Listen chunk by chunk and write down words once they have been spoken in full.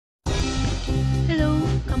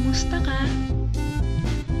Kamusta ka?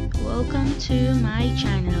 Welcome to my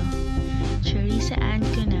channel, Charissa and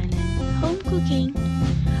Kunanan Home Cooking.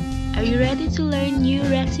 Are you ready to learn new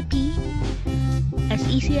recipe? As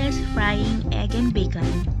easy as frying egg and bacon,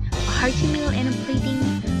 a hearty meal and a plating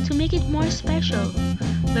to make it more special.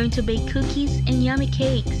 Learn to bake cookies and yummy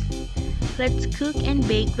cakes. Let's cook and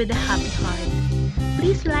bake with a happy heart.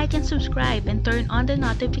 Please like and subscribe and turn on the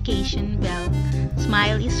notification bell.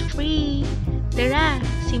 Smile is free! Tara,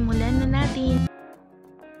 simulan na natin!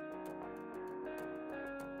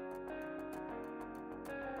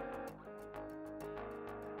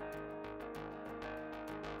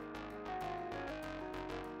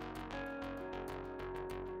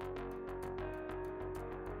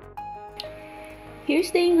 Here's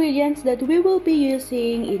the ingredients that we will be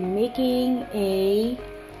using in making a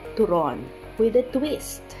turon with a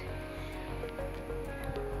twist.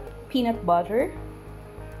 Peanut butter,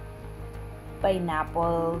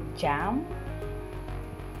 pineapple jam,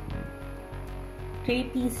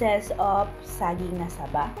 3 pieces of saging na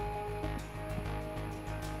saba,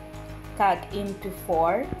 cut into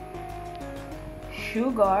 4,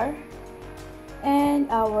 sugar, and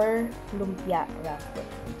our lumpia wrapper.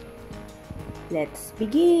 Let's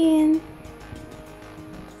begin.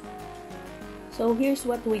 So here's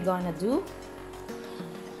what we're gonna do.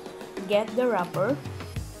 Get the wrapper.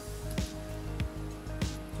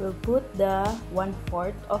 We'll put the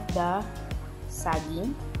 1/4 of the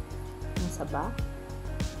saging in saba,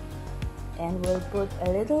 and we'll put a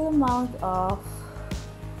little amount of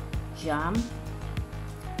jam.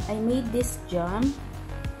 I made this jam.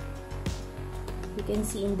 You can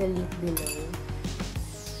see in the link below.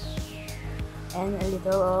 And a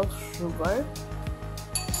little of sugar.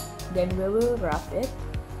 Then we will wrap it.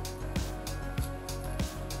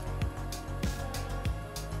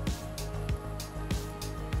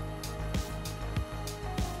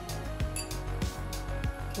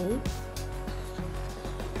 Okay.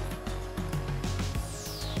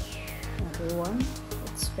 Another one.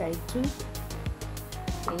 Let's try to.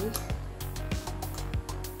 Okay.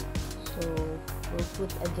 So we'll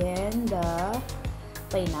put again the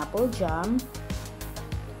pineapple jam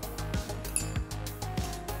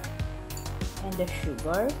and the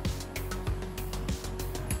sugar.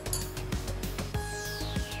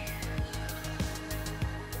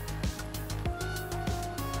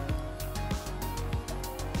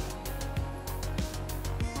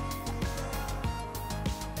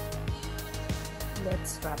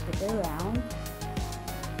 Let's wrap it around.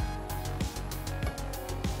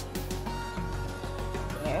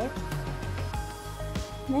 There.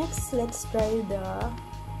 Next, let's try the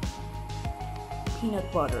peanut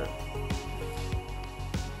butter.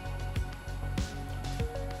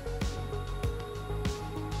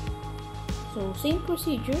 So same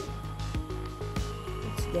procedure.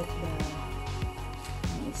 Let's get the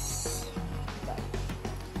nice butter.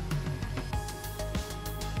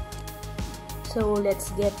 So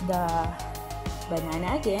let's get the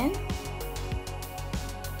banana again.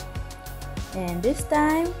 And this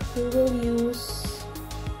time we will use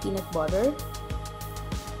peanut butter,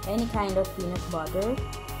 any kind of peanut butter.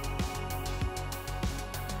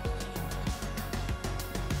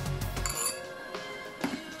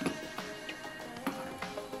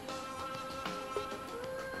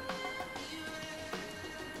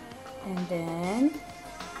 And then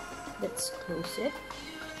let's close it.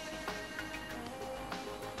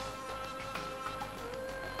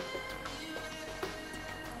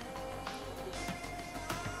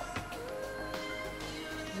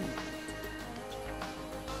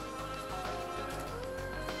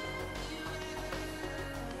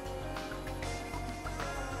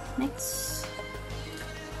 Next,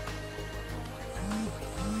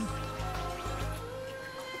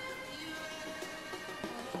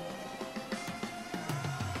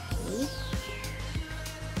 okay.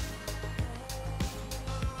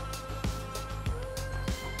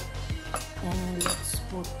 And let's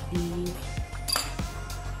put the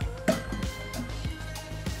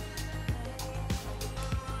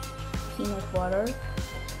peanut butter.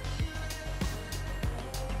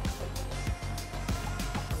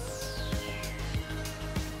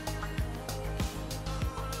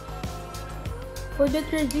 For the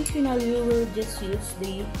traditional, we will just use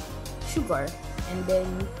the sugar and then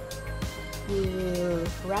we will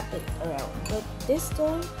wrap it around. But this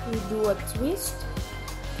time, we do a twist.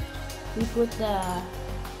 We put the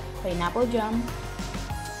pineapple jam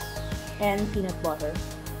and peanut butter.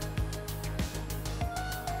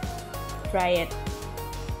 Try it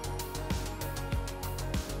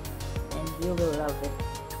and you will love it.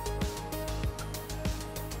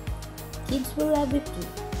 Kids will love it too.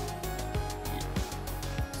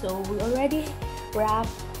 So we already wrapped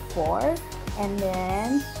 4, and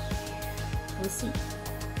then we'll see.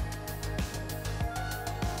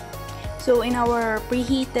 So in our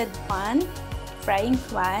preheated pan, frying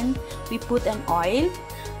pan, we put an oil.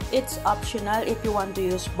 It's optional if you want to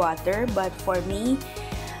use butter, but for me,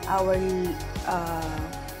 our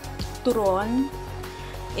turon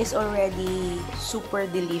is already super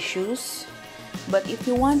delicious. But if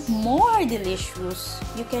you want more delicious,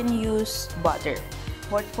 you can use butter.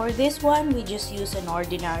 But for this one, we just use an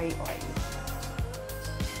ordinary oil.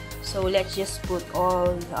 So let's just put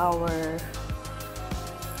all our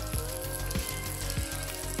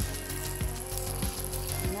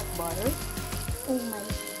peanut butter. Oh my.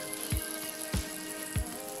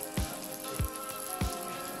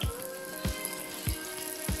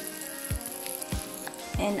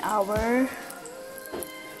 And our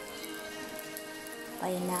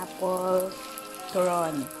pineapple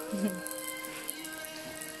turon.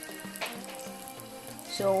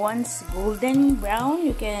 So once golden brown,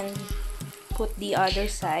 you can put the other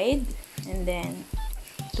side, and then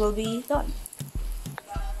it will be done.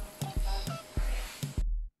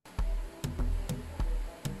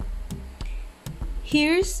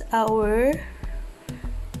 Here's our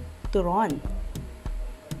turon.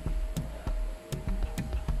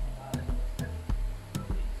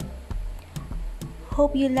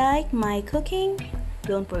 Hope you like my cooking.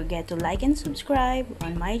 Don't forget to like and subscribe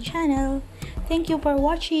on my channel. Thank you for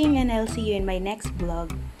watching, and I'll see you in my next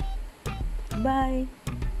vlog. Bye!